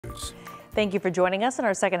Thank you for joining us in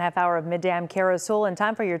our second half hour of Midday. I'm Kara Soul, and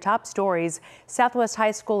time for your top stories. Southwest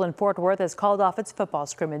High School in Fort Worth has called off its football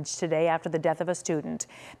scrimmage today after the death of a student.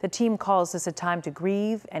 The team calls this a time to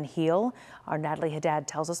grieve and heal. Our Natalie Haddad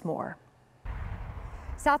tells us more.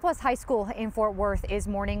 Southwest High School in Fort Worth is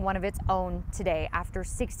mourning one of its own today after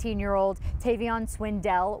 16-year-old Tavion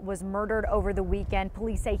Swindell was murdered over the weekend.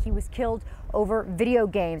 Police say he was killed over video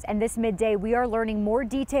games. And this midday, we are learning more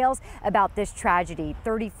details about this tragedy.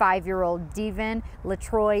 35-year-old Devin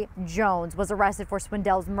LaTroy Jones was arrested for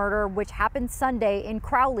Swindell's murder, which happened Sunday in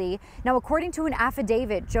Crowley. Now, according to an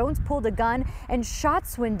affidavit, Jones pulled a gun and shot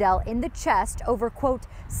Swindell in the chest over, quote,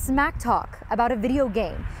 smack talk about a video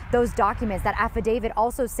game. Those documents, that affidavit,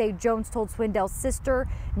 also say Jones told Swindell's sister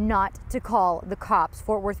not to call the cops.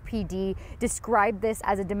 Fort Worth PD described this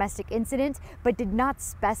as a domestic incident, but did not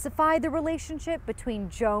specify the relationship between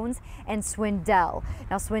Jones and Swindell.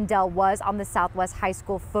 Now, Swindell was on the Southwest High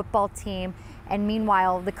School football team, and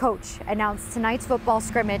meanwhile, the coach announced tonight's football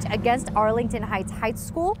scrimmage against Arlington Heights High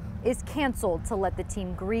School is canceled to let the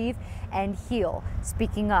team grieve and heal.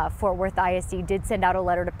 Speaking of, Fort Worth ISD did send out a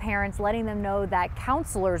letter to parents letting them know that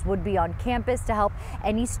counselors would be on campus to help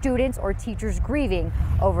any students or teachers grieving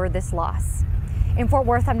over this loss. In Fort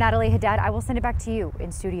Worth, I'm Natalie Haddad. I will send it back to you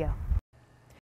in studio.